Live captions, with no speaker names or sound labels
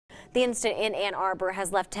The incident in Ann Arbor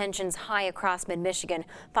has left tensions high across mid-Michigan.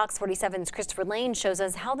 Fox 47's Christopher Lane shows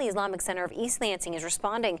us how the Islamic Center of East Lansing is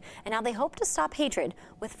responding and how they hope to stop hatred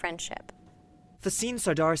with friendship. Fasin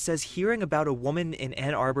Sardar says hearing about a woman in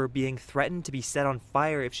Ann Arbor being threatened to be set on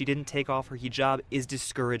fire if she didn't take off her hijab is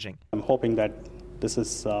discouraging. I'm hoping that this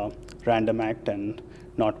is a random act and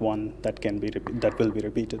not one that will be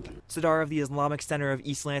repeated. Sardar of the Islamic Center of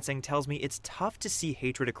East Lansing tells me it's tough to see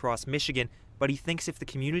hatred across Michigan, but he thinks if the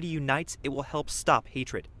community unites, it will help stop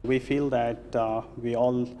hatred. We feel that we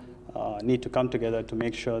all need to come together to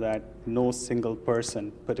make sure that no single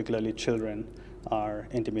person, particularly children, are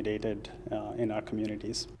intimidated in our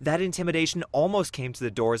communities. That intimidation almost came to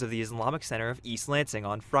the doors of the Islamic Center of East Lansing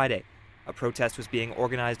on Friday. A protest was being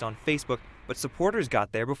organized on Facebook, but supporters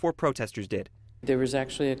got there before protesters did. There was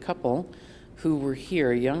actually a couple who were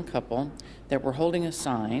here, a young couple, that were holding a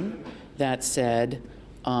sign that said,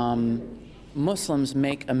 Muslims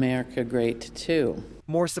make America great too.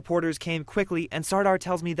 More supporters came quickly, and Sardar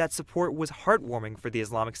tells me that support was heartwarming for the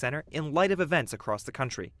Islamic Center in light of events across the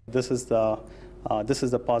country. This is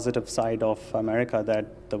the positive side of America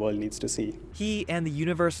that the world needs to see. He and the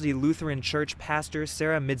University Lutheran Church pastor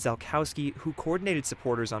Sarah Midzalkowski, who coordinated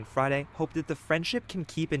supporters on Friday, hope that the friendship can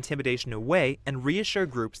keep intimidation away and reassure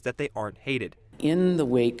groups that they aren't hated. In the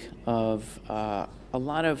wake of a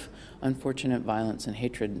lot of unfortunate violence and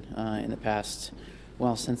hatred in the past,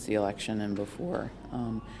 well, since the election and before,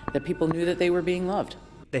 that people knew that they were being loved.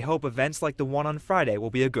 They hope events like the one on Friday will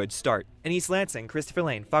be a good start. In East Lansing, Christopher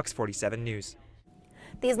Lane, Fox 47 News.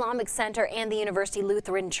 The Islamic Center and the University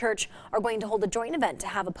Lutheran Church are going to hold a joint event to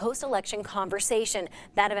have a post-election conversation.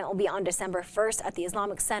 That event will be on December 1st at the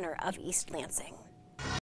Islamic Center of East Lansing.